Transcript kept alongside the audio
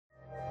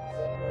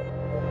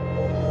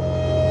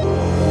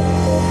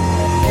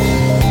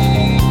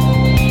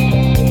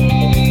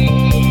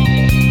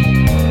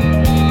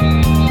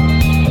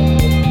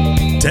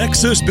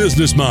Texas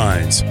Business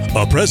Minds,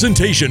 a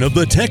presentation of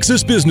the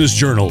Texas Business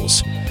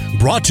Journals.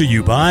 Brought to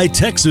you by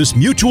Texas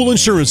Mutual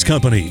Insurance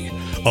Company,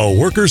 a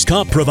workers'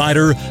 comp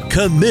provider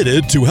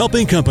committed to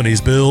helping companies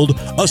build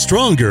a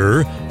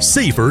stronger,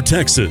 safer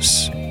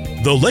Texas.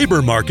 The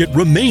labor market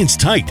remains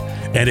tight,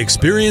 and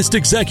experienced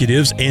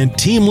executives and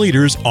team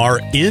leaders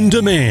are in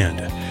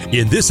demand.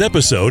 In this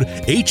episode,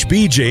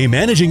 HBJ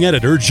Managing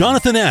Editor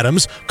Jonathan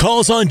Adams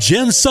calls on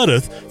Jen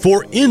Sudduth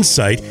for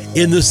insight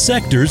in the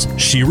sectors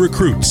she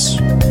recruits.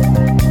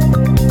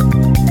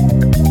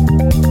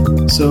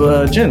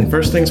 So, Jen,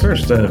 first things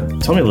first,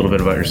 tell me a little bit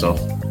about yourself.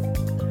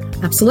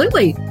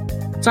 Absolutely.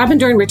 So I've been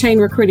doing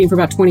retained recruiting for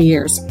about 20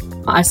 years.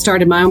 I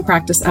started my own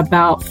practice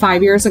about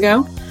 5 years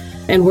ago,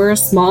 and we're a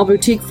small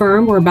boutique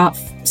firm. We're about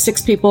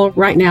 6 people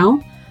right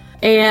now.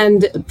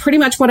 And pretty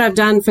much what I've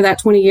done for that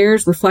 20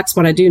 years reflects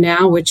what I do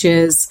now, which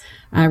is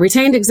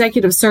retained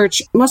executive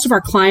search. Most of our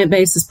client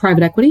base is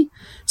private equity.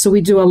 So we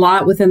do a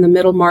lot within the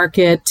middle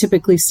market,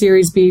 typically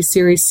Series B,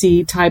 Series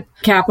C type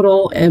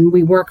capital. And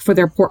we work for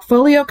their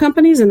portfolio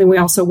companies. And then we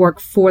also work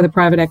for the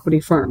private equity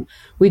firm.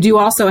 We do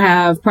also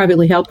have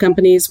privately held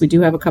companies. We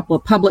do have a couple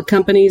of public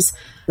companies.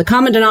 The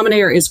common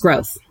denominator is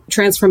growth,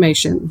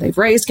 transformation. They've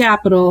raised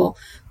capital.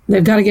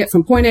 They've got to get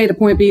from point A to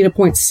point B to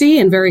point C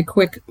in very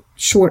quick,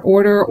 short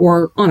order,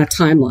 or on a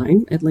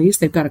timeline, at least.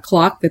 They've got a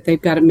clock that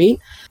they've got to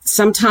meet.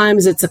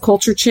 Sometimes it's a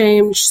culture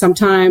change.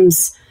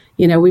 Sometimes,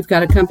 we've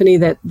got a company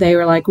that they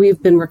were like,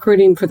 we've been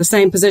recruiting for the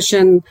same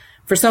position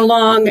for so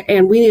long,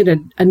 and we need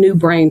a new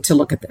brain to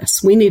look at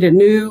this. We need a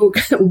new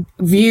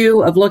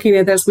view of looking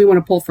at this. We want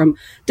to pull from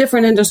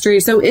different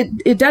industries. So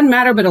it doesn't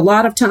matter, but a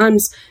lot of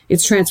times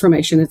it's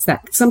transformation. It's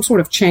that some sort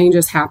of change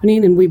is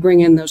happening, and we bring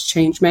in those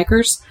change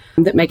makers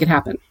that make it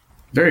happen.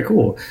 Very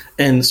cool.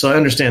 And so I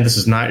understand this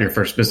is not your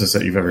first business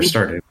that you've ever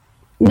started.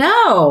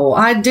 No,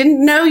 I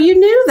didn't know you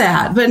knew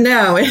that, but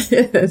no,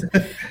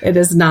 it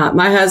is not.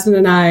 My husband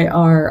and I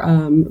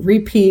are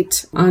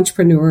repeat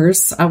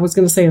entrepreneurs. I was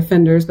going to say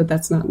offenders, but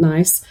that's not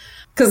nice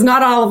because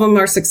not all of them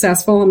are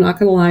successful. I'm not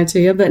going to lie to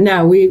you, but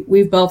no,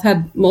 we've both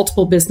had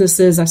multiple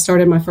businesses. I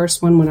started my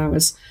first one when I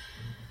was,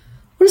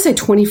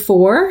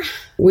 24.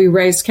 We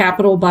raised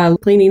capital by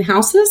cleaning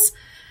houses.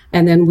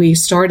 And then we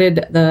started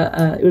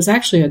it was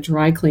actually a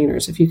dry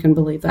cleaners, if you can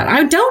believe that.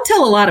 I don't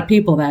tell a lot of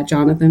people that,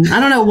 Jonathan. I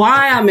don't know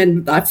why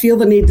I feel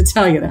the need to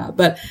tell you that,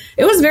 but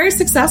it was very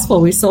successful.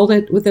 We sold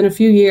it within a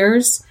few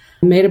years,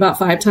 made about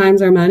 5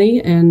 times our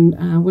money,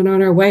 and went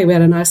on our way. We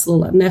had a nice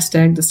little nest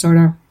egg to start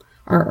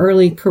our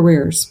early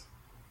careers.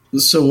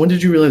 So when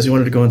did you realize you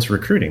wanted to go into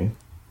recruiting?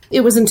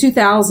 It was in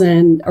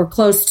 2000 or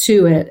close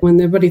to it when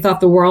everybody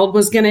thought the world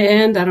was going to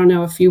end. I don't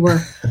know if you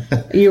were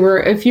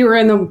if you were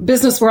in the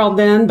business world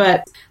then,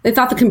 but they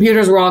thought the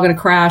computers were all going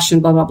to crash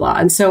and blah, blah, blah.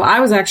 And so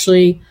I was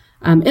actually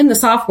in the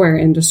software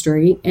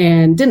industry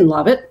and didn't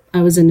love it.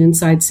 I was in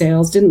inside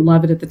sales, didn't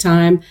love it at the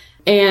time,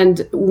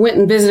 and went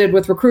and visited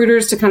with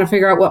recruiters to kind of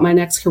figure out what my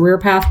next career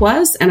path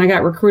was. And I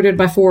got recruited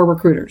by 4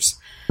 recruiters.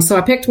 So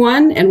I picked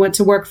one and went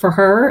to work for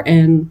her,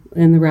 and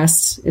the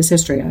rest is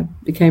history. I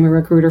became a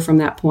recruiter from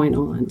that point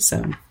on.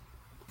 So,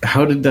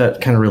 how did that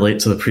kind of relate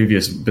to the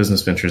previous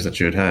business ventures that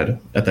you had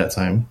at that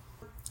time?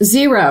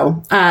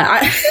 Zero.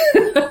 I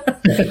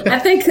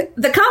think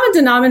the common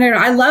denominator,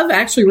 I love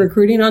actually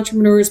recruiting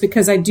entrepreneurs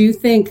because I do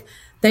think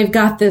they've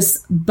got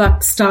this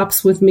buck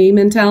stops with me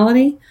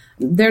mentality.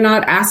 They're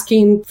not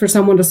asking for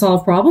someone to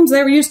solve problems.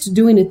 They were used to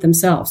doing it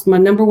themselves. My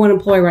number one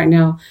employee right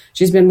now,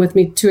 she's been with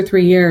me 2 or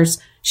 3 years.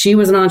 She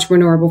was an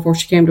entrepreneur before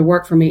she came to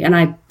work for me. And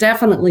I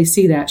definitely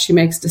see that. She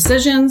makes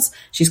decisions.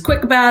 She's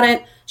quick about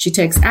it. She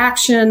takes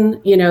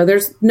action.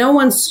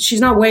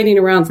 She's not waiting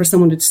around for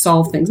someone to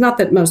solve things. Not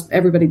that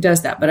everybody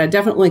does that, but I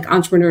definitely think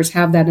entrepreneurs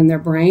have that in their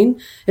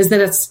brain, is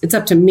that it's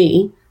up to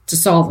me to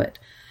solve it.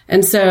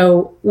 And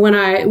so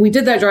when we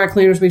did that dry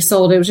cleaners, we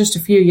sold, it was just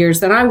a few years.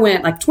 Then I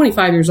went, like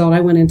 25 years old,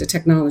 I went into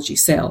technology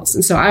sales.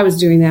 And so I was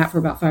doing that for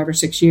about 5 or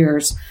 6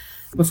 years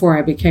before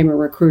I became a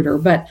recruiter.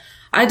 But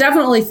I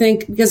definitely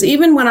think, because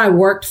even when I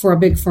worked for a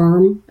big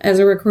firm as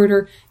a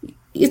recruiter,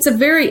 it's a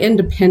very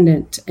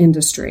independent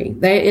industry.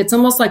 It's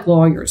almost like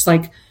lawyers.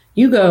 Like,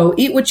 you go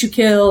eat what you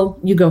kill,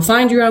 you go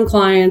find your own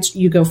clients,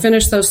 you go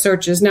finish those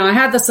searches. Now, I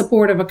had the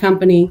support of a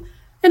company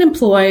and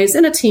employees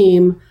and a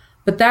team,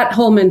 but that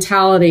whole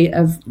mentality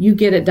of you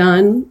get it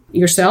done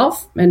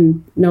yourself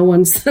and no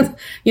one's,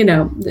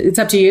 it's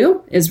up to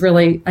you is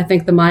really, I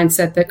think, the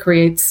mindset that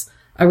creates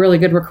a really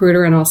good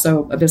recruiter and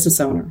also a business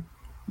owner.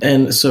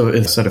 And so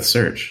it's Sudduth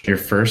Search, your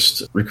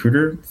first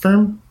recruiter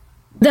firm?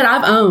 That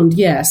I've owned,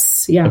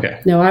 yes. Yeah. Okay.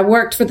 No, I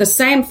worked for the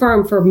same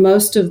firm for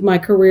most of my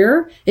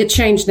career. It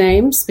changed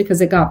names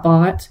because it got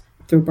bought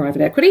through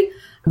private equity,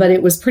 but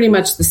it was pretty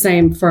much the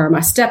same firm.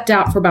 I stepped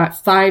out for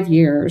about 5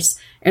 years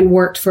and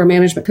worked for a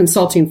management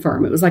consulting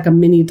firm. It was like a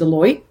mini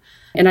Deloitte.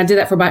 And I did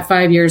that for about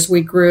 5 years.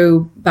 We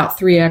grew about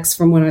 3x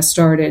from when I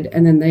started,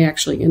 and then they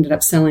actually ended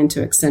up selling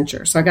to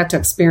Accenture. So I got to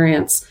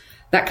experience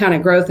that kind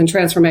of growth and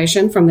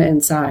transformation from the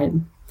inside.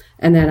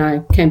 And then I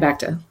came back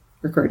to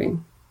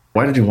recruiting.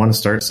 Why did you want to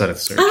start Sudduth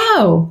Search?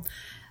 Oh,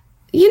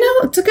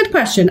 It's a good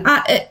question.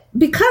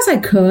 Because I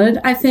could,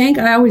 I think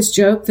I always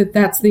joke that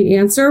that's the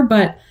answer.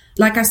 But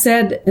like I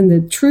said, in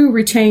the true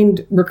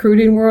retained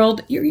recruiting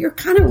world, you're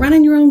kind of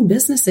running your own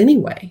business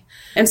anyway.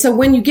 And so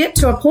when you get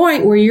to a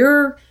point where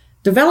you're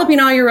developing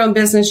all your own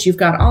business, you've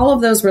got all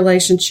of those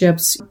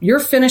relationships, you're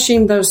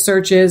finishing those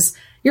searches,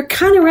 you're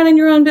kind of running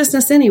your own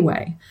business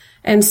anyway.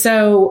 And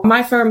so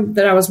my firm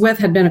that I was with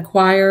had been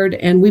acquired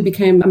and we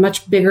became a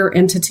much bigger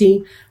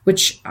entity,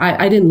 which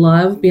I didn't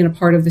love, being a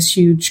part of this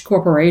huge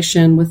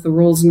corporation with the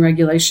rules and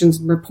regulations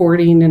and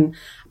reporting. And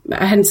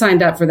I hadn't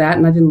signed up for that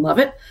and I didn't love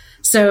it.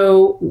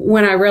 So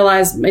when I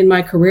realized in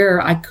my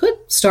career I could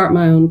start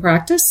my own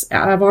practice,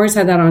 I've always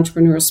had that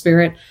entrepreneurial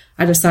spirit.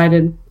 I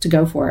decided to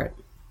go for it.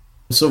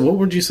 So what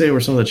would you say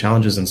were some of the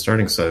challenges in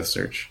starting Scythe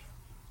Search?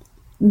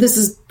 This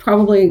is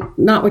probably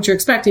not what you're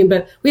expecting,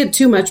 but we had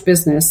too much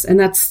business. And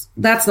that's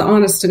the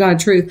honest to God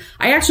truth.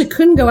 I actually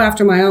couldn't go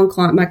after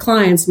my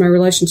clients, my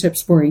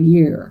relationships for a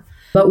year.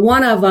 But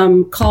one of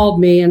them called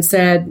me and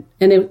said,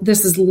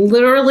 this is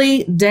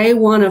literally day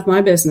one of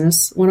my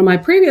business. One of my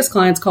previous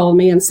clients called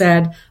me and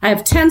said, I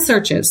have 10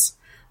 searches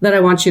that I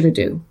want you to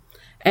do.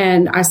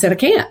 And I said, I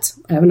can't.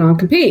 I have a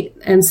non-compete.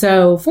 And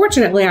so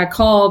fortunately, I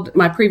called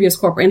my previous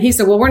corporate and he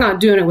said, well, we're not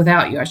doing it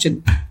without you. I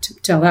should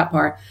tell that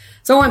part.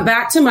 So I went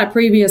back to my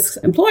previous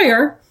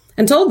employer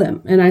and told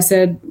them. And I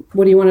said,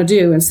 what do you want to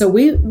do? And so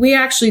we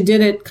actually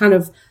did it kind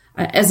of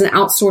as an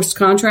outsourced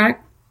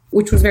contract,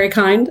 which was very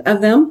kind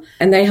of them.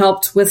 And they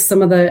helped with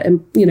some of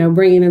the,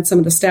 bringing in some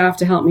of the staff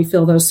to help me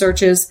fill those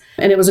searches.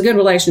 And it was a good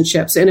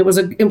relationship. And it was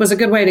a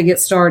good way to get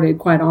started,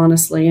 quite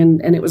honestly.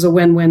 And it was a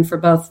win-win for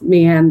both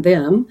me and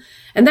them.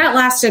 And that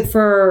lasted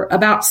for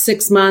about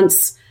 6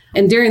 months.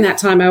 And during that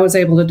time, I was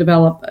able to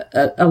develop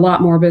a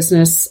lot more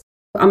business.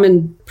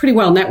 I'm pretty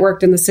well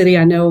networked in the city.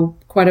 I know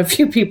quite a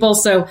few people.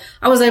 So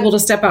I was able to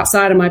step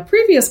outside of my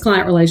previous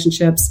client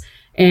relationships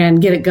and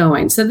get it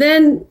going. So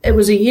then it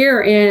was a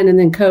year in and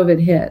then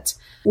COVID hit,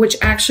 which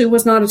actually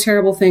was not a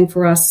terrible thing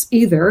for us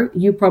either.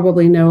 You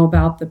probably know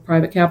about the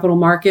private capital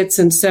markets.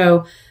 And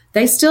so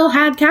they still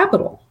had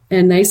capital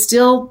and they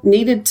still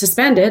needed to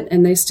spend it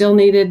and they still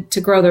needed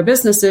to grow their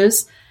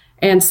businesses.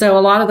 And so a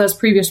lot of those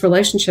previous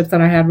relationships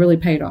that I had really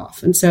paid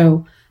off. And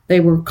so they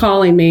were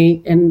calling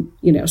me and,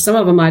 some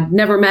of them I'd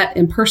never met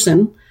in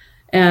person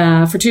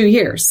for 2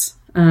 years.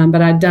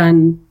 But I'd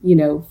done,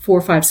 4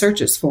 or 5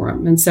 searches for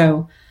them. And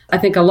so I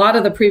think a lot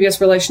of the previous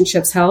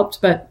relationships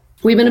helped, but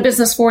we've been in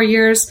business 4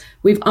 years.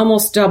 We've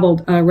almost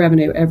doubled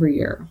revenue every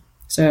year.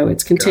 So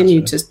it's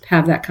continued to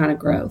have that kind of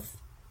growth.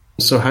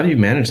 So how do you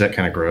manage that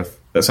kind of growth?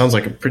 That sounds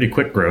like a pretty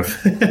quick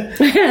growth.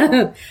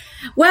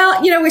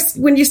 Well,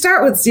 when you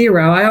start with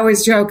 0, I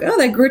always joke,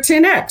 they grew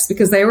 10x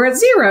because they were at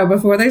 0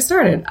 before they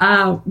started.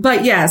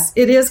 But yes,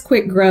 it is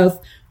quick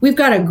growth. We've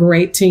got a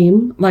great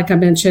team. Like I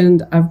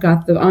mentioned, I've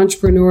got the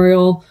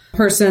entrepreneurial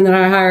person that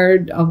I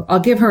hired. I'll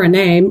give her a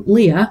name,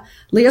 Leah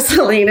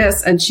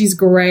Salinas, and she's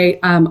great.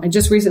 I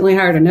just recently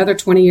hired another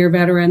 20-year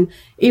veteran.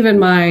 Even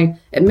my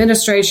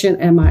administration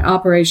and my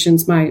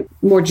operations, my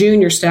more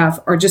junior staff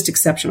are just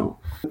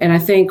exceptional. And I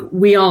think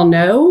we all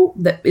know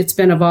that it's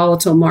been a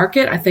volatile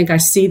market. I think I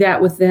see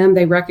that with them.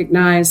 They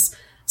recognize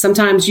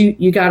sometimes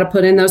you got to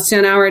put in those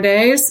 10-hour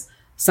days.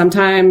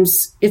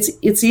 Sometimes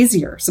it's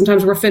easier.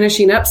 Sometimes we're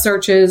finishing up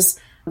searches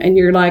and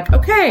you're like,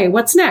 okay,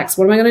 what's next?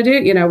 What am I going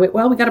to do?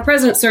 We got a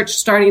president search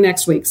starting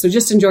next week. So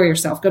just enjoy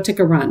yourself. Go take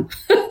a run.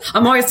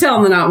 I'm always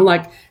telling them that. I'm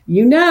like,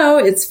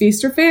 it's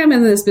feast or famine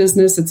in this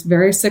business. It's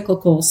very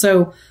cyclical.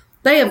 So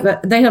they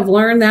have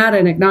learned that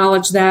and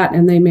acknowledged that,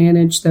 and they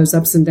manage those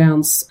ups and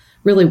downs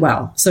really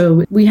well.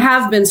 So we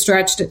have been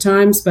stretched at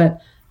times, but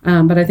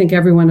I think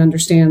everyone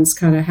understands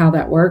kind of how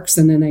that works,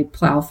 and then they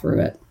plow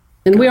through it.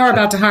 And we are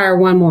about to hire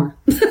one more.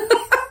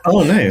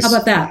 Oh, nice.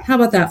 How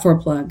about that for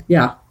a plug?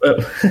 Yeah.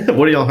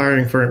 What are y'all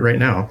hiring for right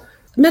now?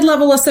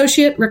 Mid-level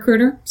associate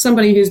recruiter,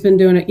 somebody who's been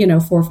doing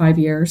it, 4 or 5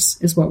 years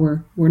is what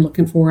we're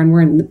looking for, and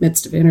we're in the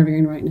midst of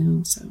interviewing right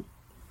now.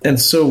 And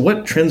so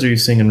what trends are you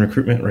seeing in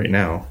recruitment right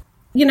now?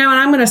 And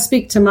I'm going to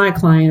speak to my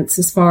clients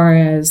as far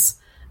as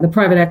the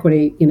private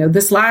equity.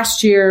 This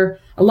last year,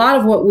 a lot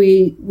of what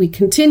we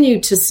continue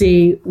to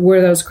see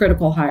were those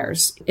critical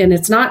hires. And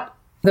it's not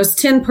those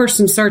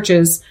 10-person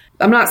searches.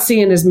 I'm not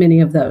seeing as many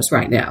of those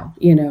right now.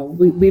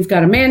 We've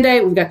got a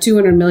mandate. We've got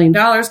 $200 million.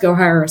 Go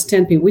hire us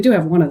 10 people. We do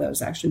have one of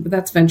those, actually, but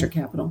that's venture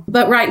capital.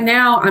 But right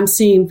now, I'm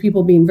seeing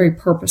people being very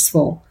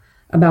purposeful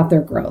about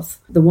their growth.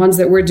 The ones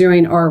that we're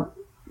doing are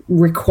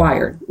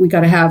required. We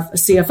got to have a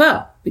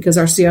CFO because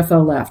our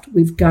CFO left.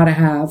 We've got to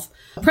have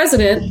a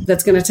president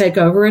that's going to take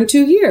over in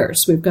 2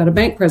 years. We've got a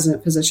bank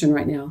president position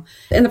right now,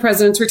 and the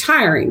president's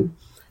retiring.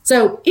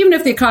 So even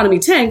if the economy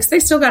tanks, they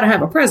still got to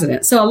have a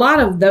president. So a lot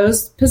of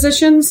those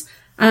positions,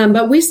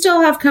 but we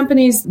still have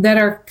companies that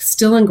are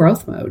still in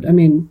growth mode. I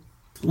mean,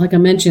 like I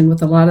mentioned,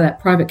 with a lot of that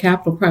private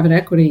capital, private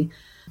equity,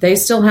 they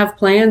still have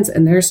plans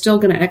and they're still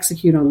going to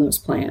execute on those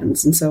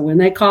plans. And so when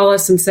they call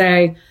us and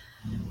say,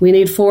 we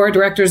need 4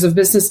 directors of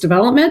business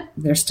development,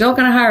 they're still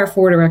going to hire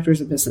 4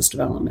 directors of business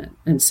development.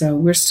 And so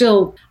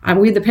I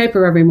read the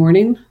paper every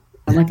morning.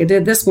 like I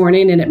did this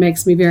morning, and it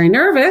makes me very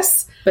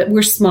nervous. But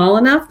we're small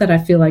enough that I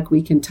feel like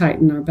we can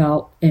tighten our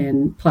belt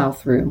and plow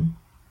through.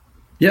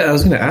 Yeah, I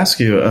was going to ask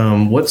you,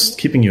 what's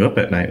keeping you up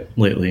at night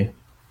lately?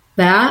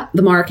 The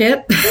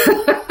market,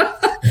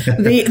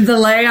 the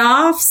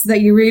layoffs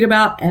that you read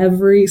about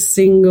every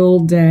single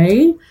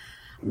day.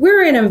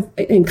 We're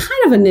in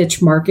kind of a niche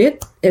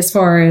market as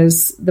far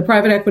as the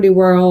private equity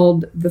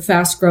world, the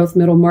fast growth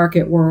middle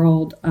market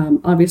world.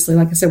 Obviously,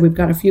 like I said, we've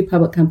got a few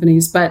public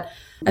companies, but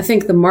I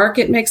think the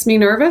market makes me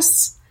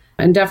nervous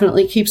and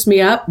definitely keeps me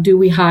up. Do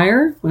we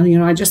hire?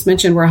 Well, I just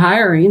mentioned we're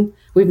hiring.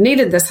 We've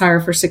needed this hire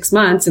for 6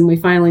 months, and we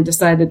finally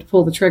decided to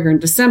pull the trigger in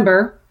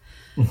December.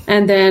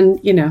 And then,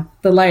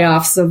 the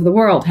layoffs of the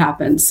world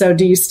happened. So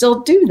do you still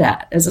do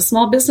that as a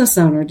small business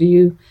owner? Do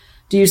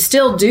you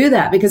still do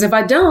that? Because if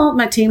I don't,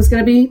 my team's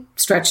going to be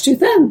stretched too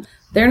thin.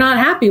 They're not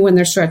happy when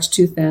they're stretched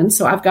too thin.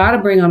 So I've got to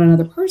bring on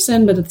another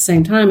person. But at the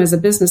same time, as a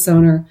business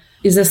owner,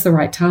 is this the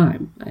right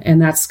time?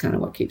 And that's kind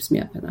of what keeps me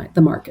up at night,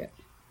 the market.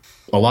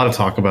 A lot of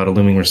talk about a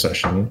looming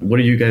recession. What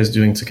are you guys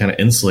doing to kind of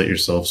insulate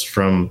yourselves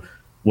from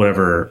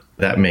whatever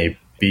that may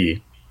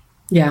be?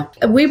 Yeah.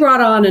 We brought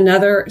on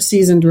another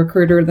seasoned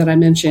recruiter that I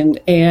mentioned,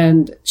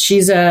 and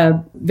she's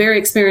a very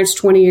experienced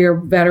 20-year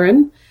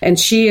veteran, and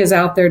she is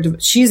out there.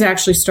 She's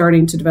actually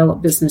starting to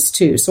develop business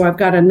too. So I've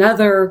got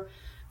another,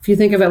 if you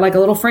think of it like a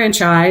little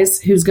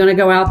franchise, who's going to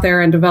go out there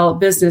and develop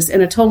business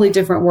in a totally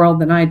different world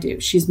than I do.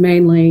 She's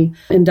mainly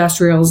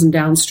industrials and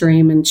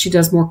downstream, and she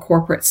does more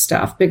corporate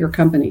stuff, bigger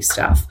company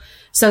stuff.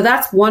 So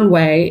that's one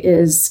way,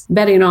 is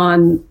betting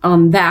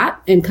on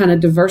that and kind of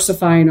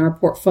diversifying our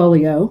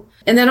portfolio.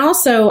 And then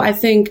also, I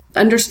think,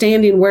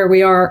 understanding where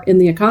we are in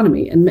the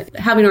economy and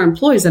having our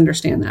employees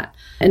understand that,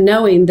 and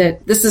knowing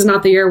that this is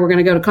not the year we're going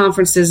to go to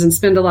conferences and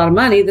spend a lot of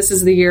money. This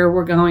is the year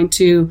we're going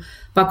to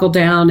buckle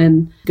down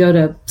and go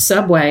to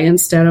Subway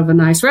instead of a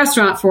nice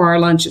restaurant for our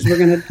lunches. We're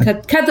going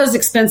to cut those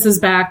expenses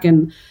back.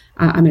 And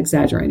I'm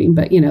exaggerating,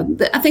 but,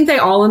 I think they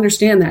all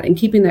understand that, and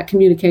keeping that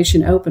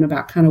communication open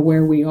about kind of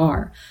where we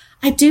are.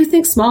 I do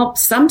think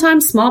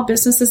sometimes small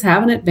businesses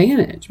have an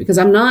advantage, because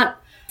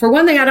for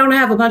one thing, I don't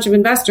have a bunch of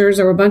investors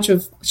or a bunch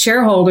of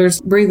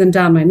shareholders breathing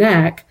down my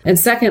neck. And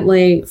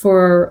secondly,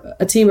 for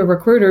a team of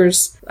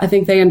recruiters, I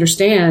think they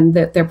understand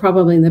that they're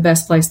probably in the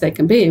best place they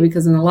can be,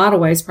 because in a lot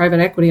of ways, private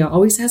equity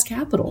always has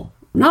capital.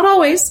 Not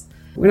always.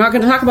 We're not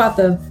going to talk about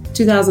the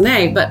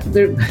 2008, but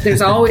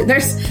there's always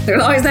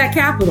that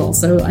capital.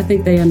 So I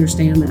think they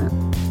understand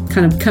that,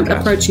 kind of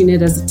approaching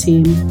it as a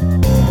team.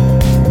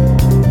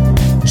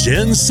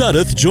 Jen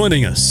Suddeth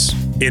joining us.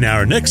 In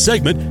our next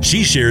segment,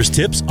 she shares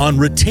tips on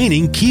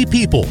retaining key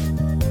people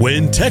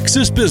when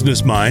Texas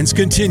Business Minds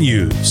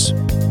continues.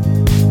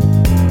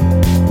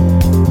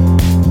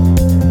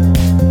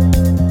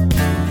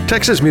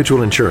 Texas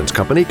Mutual Insurance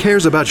Company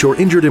cares about your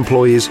injured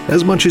employees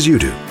as much as you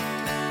do.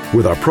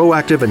 With our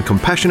proactive and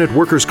compassionate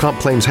workers' comp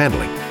claims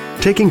handling,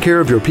 taking care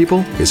of your people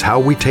is how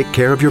we take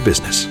care of your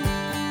business.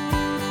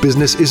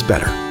 Business is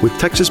better with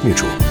Texas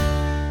Mutual.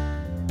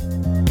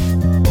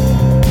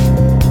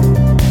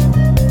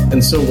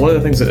 And so one of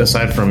the things that,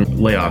 aside from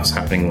layoffs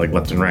happening like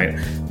left and right,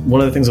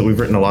 one of the things that we've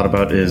written a lot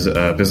about is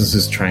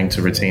businesses trying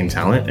to retain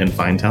talent and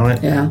find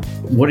talent. Yeah.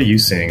 What are you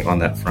seeing on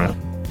that front?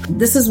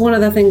 This is one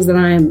of the things that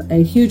I am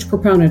a huge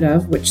proponent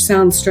of, which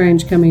sounds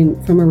strange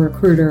coming from a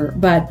recruiter,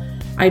 but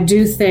I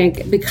do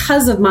think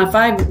because of my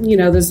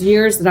those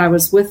years that I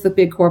was with the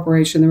big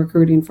corporation, the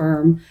recruiting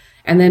firm,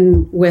 and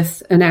then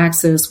with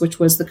Anaxis, which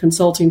was the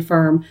consulting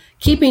firm,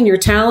 keeping your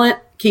talent,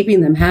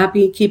 keeping them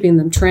happy, keeping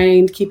them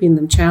trained, keeping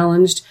them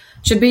challenged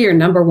should be your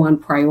number one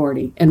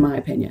priority, in my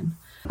opinion.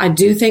 I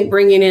do think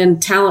bringing in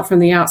talent from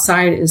the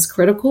outside is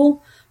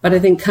critical, but I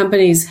think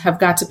companies have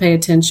got to pay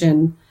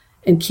attention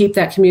and keep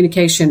that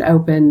communication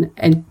open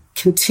and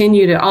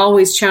continue to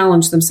always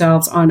challenge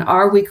themselves on,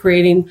 are we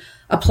creating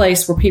a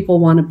place where people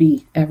want to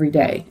be every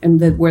day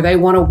and where they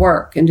want to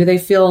work, and do they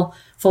feel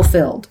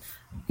fulfilled?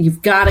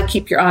 You've got to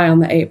keep your eye on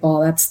the 8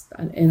 ball.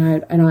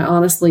 I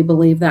honestly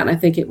believe that. And I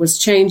think it was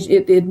changed.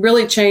 It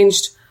really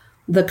changed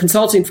the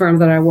consulting firm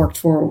that I worked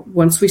for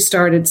once we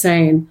started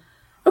saying,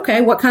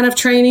 okay, what kind of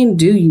training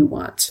do you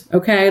want?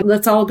 Okay,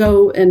 let's all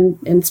go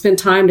and spend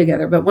time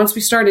together. But once we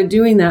started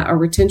doing that, our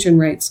retention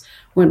rates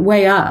went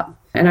way up.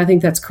 And I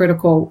think that's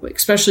critical,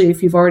 especially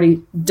if you've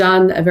already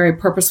done a very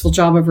purposeful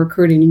job of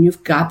recruiting and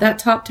you've got that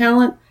top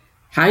talent.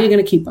 How are you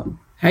going to keep them?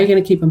 How are you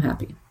going to keep them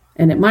happy?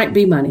 And it might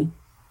be money.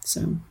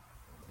 So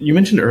you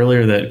mentioned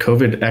earlier that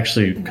COVID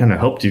actually kind of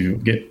helped you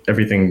get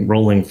everything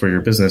rolling for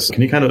your business.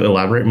 Can you kind of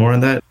elaborate more on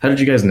that? How did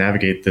you guys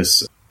navigate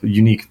this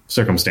unique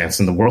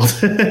circumstance in the world?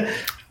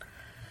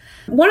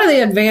 One of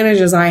the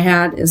advantages I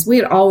had is we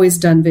had always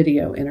done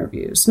video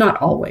interviews.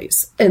 Not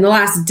always. In the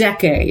last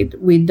decade,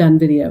 we'd done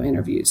video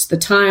interviews. The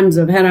times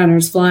of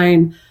headhunters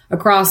flying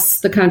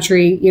across the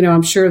country,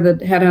 I'm sure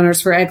that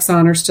headhunters for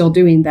Exxon are still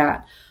doing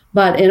that.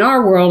 But in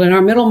our world, in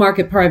our middle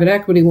market private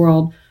equity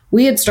world,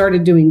 we had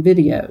started doing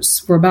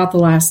videos for about the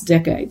last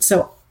decade.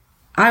 So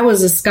I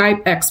was a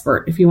Skype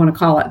expert, if you want to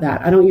call it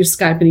that. I don't use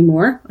Skype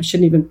anymore. I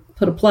shouldn't even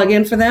put a plug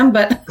in for them,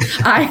 but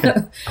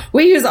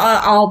we use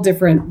all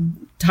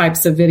different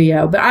types of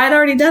video, but I had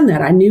already done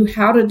that. I knew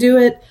how to do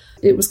it.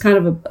 It was kind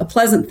of a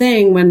pleasant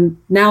thing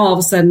when now all of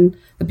a sudden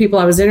the people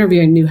I was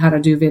interviewing knew how to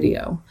do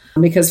video,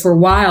 because for a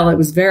while it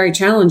was very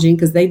challenging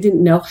because they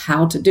didn't know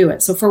how to do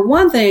it. So for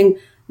one thing,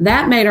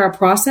 that made our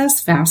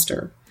process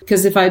faster,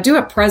 because if I do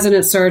a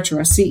president search or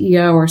a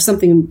CEO or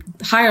something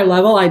higher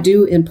level, I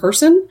do in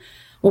person.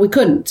 Well, we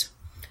couldn't.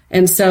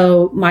 And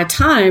so my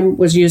time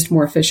was used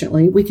more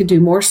efficiently. We could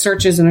do more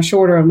searches in a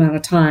shorter amount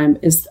of time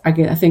is, I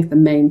think, the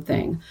main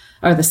thing,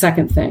 or the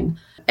second thing.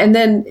 And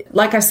then,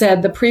 like I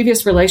said, the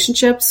previous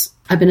relationships,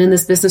 I've been in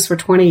this business for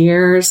 20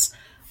 years.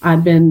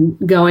 I've been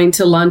going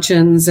to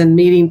luncheons and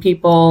meeting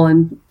people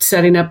and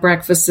setting up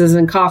breakfasts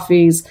and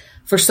coffees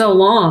for so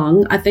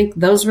long. I think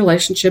those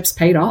relationships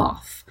paid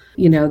off.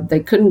 They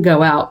couldn't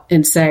go out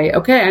and say,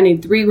 okay, I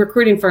need 3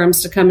 recruiting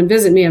firms to come and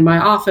visit me in my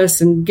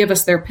office and give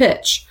us their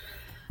pitch.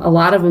 A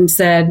lot of them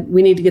said,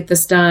 we need to get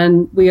this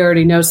done. We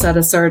already know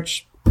Seta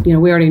Search. We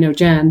already know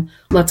Jen.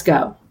 Let's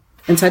go.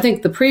 And so I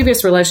think the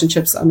previous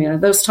relationships,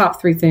 those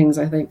top 3 things,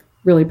 I think,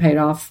 really paid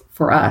off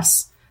for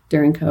us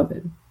during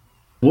COVID.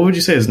 What would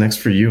you say is next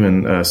for you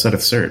in Seta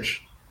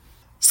Search?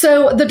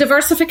 So the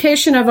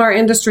diversification of our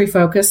industry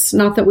focus,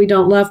 not that we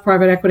don't love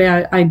private equity,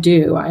 I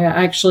do. I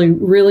actually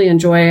really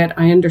enjoy it.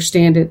 I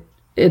understand it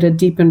at a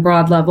deep and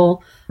broad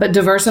level, but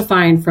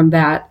diversifying from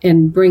that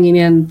and bringing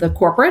in the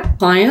corporate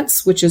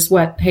clients, which is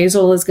what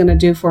Hazel is going to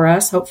do for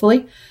us,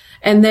 hopefully.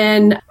 And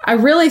then I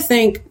really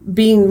think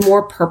being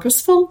more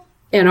purposeful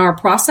in our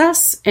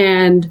process.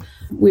 And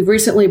we've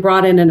recently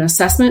brought in an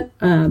assessment,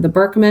 the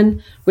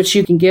Berkman, which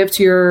you can give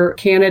to your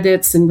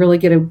candidates and really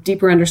get a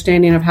deeper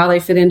understanding of how they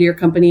fit into your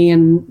company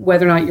and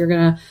whether or not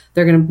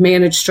they're going to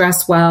manage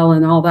stress well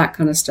and all that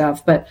kind of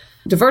stuff. But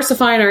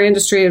diversifying our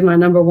industry is my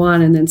number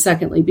one. And then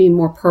secondly, being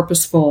more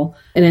purposeful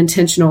and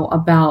intentional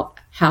about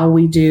how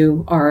we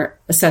do our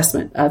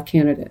assessment of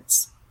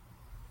candidates.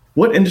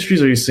 What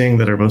industries are you seeing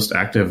that are most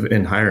active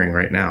in hiring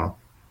right now?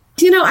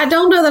 I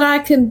don't know that I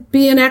can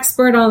be an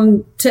expert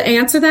to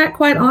answer that,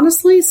 quite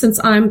honestly,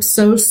 since I'm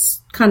so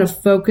kind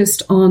of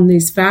focused on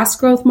these fast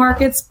growth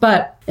markets.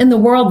 But in the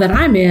world that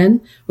I'm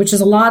in, which is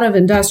a lot of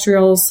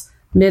industrials,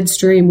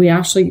 midstream, we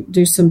actually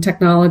do some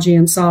technology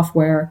and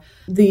software.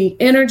 The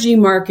energy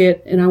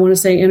market, and I want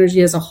to say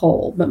energy as a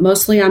whole, but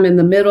mostly I'm in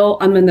the middle,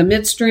 I'm in the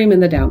midstream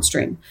and the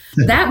downstream.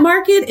 That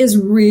market is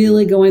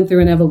really going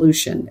through an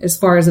evolution as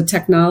far as a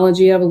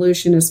technology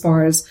evolution, as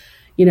far as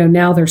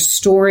now they're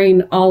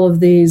storing all of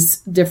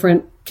these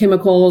different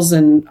chemicals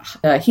and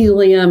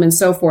helium and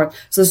so forth.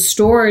 So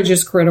storage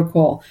is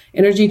critical.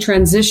 Energy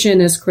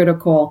transition is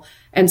critical.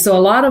 And so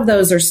a lot of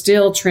those are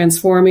still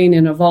transforming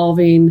and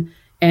evolving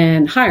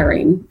and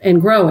hiring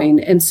and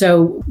growing. And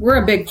so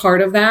we're a big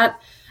part of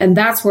that. And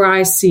that's where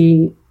I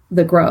see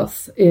the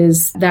growth,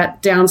 is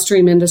that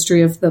downstream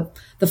industry of the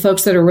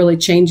folks that are really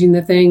changing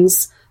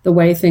the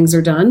way things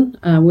are done.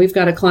 We've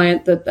got a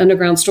client, that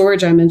underground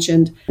storage I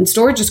mentioned, and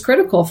storage is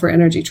critical for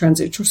energy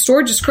transition.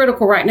 Storage is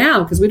critical right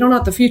now because we don't know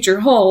what the future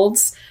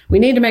holds. We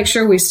need to make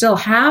sure we still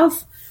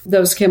have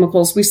those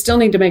chemicals. We still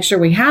need to make sure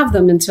we have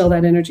them until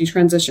that energy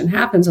transition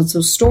happens. And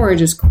so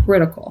storage is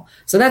critical.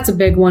 So that's a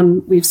big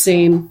one we've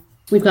seen.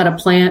 We've got a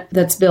plant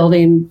that's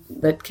building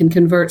that can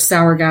convert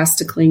sour gas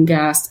to clean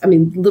gas.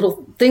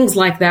 Little things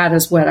like that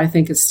is what I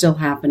think is still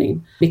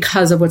happening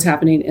because of what's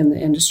happening in the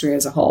industry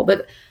as a whole.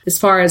 But as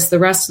far as the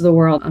rest of the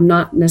world, I'm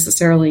not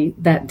necessarily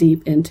that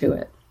deep into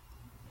it.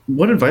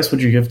 What advice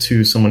would you give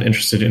to someone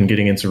interested in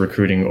getting into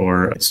recruiting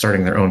or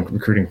starting their own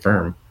recruiting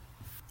firm?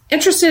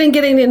 Interested in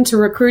getting into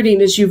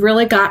recruiting is you've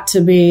really got to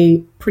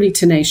be pretty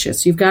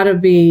tenacious. You've got to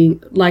be,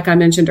 like I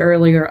mentioned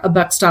earlier, a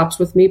buck stops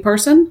with me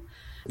person.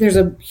 There's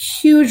a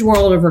huge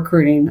world of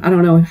recruiting. I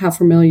don't know how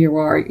familiar you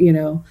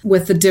are,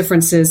 with the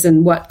differences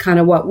in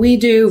what we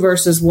do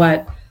versus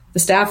what the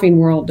staffing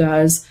world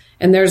does.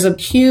 And there's a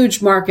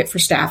huge market for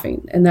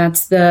staffing. And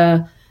that's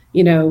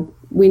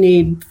we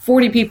need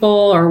 40 people,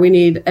 or we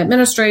need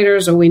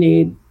administrators, or we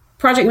need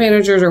project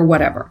managers, or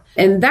whatever.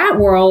 And that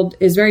world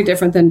is very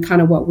different than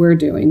kind of what we're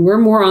doing. We're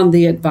more on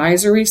the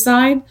advisory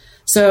side.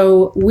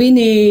 So we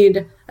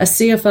need a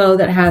CFO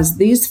that has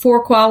these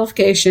 4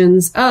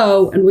 qualifications.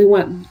 And we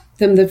want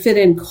them to fit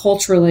in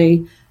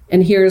culturally,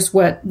 and here's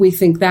what we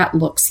think that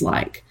looks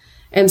like.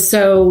 And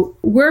so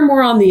we're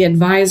more on the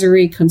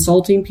advisory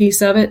consulting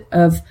piece of it,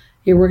 of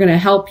here, we're going to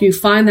help you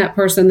find that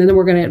person, and then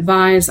we're going to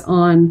advise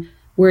on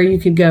where you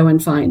could go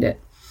and find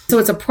it. So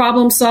it's a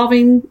problem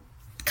solving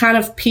kind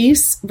of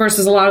piece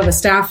versus a lot of the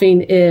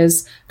staffing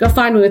is go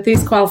find me with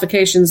these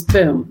qualifications,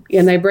 boom.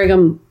 And they bring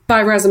them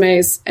 5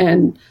 resumes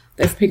and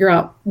they figure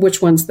out which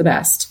one's the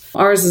best.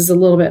 Ours is a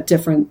little bit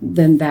different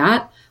than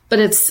that. But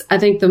I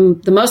think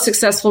the most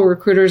successful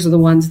recruiters are the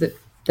ones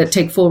that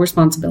take full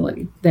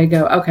responsibility. They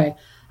go, okay,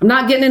 I'm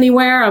not getting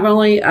anywhere. I've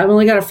only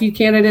got a few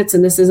candidates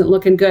and this isn't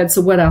looking good.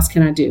 So what else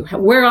can I do?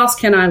 Where else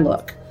can I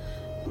look?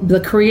 The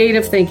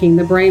creative thinking,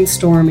 the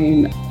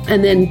brainstorming,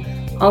 and then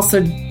also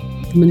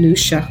the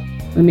minutia.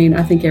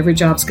 I think every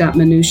job's got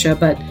minutia,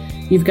 but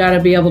You've got to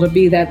be able to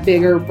be that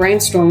bigger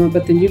brainstormer,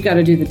 but then you've got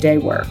to do the day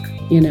work.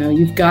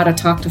 You've got to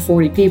talk to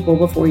 40 people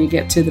before you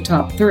get to the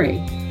top 3.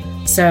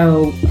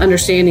 So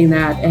understanding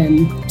that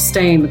and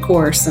staying the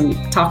course and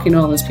talking to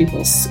all those people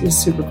is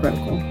super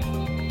critical.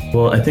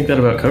 Well, I think that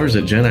about covers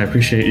it, Jen. I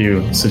appreciate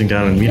you sitting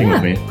down and meeting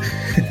with me.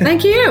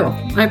 Thank you.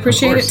 I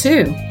appreciate it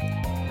too.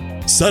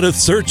 Sudduth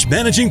Search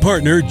Managing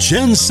Partner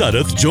Jen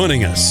Sudduth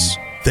joining us.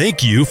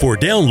 Thank you for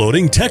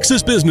downloading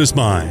Texas Business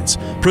Minds,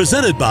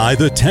 presented by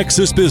the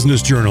Texas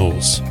Business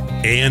Journals,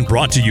 and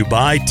brought to you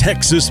by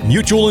Texas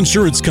Mutual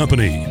Insurance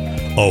Company,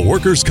 a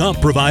workers'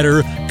 comp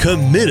provider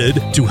committed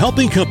to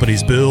helping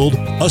companies build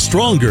a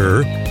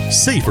stronger,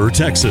 safer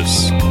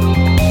Texas.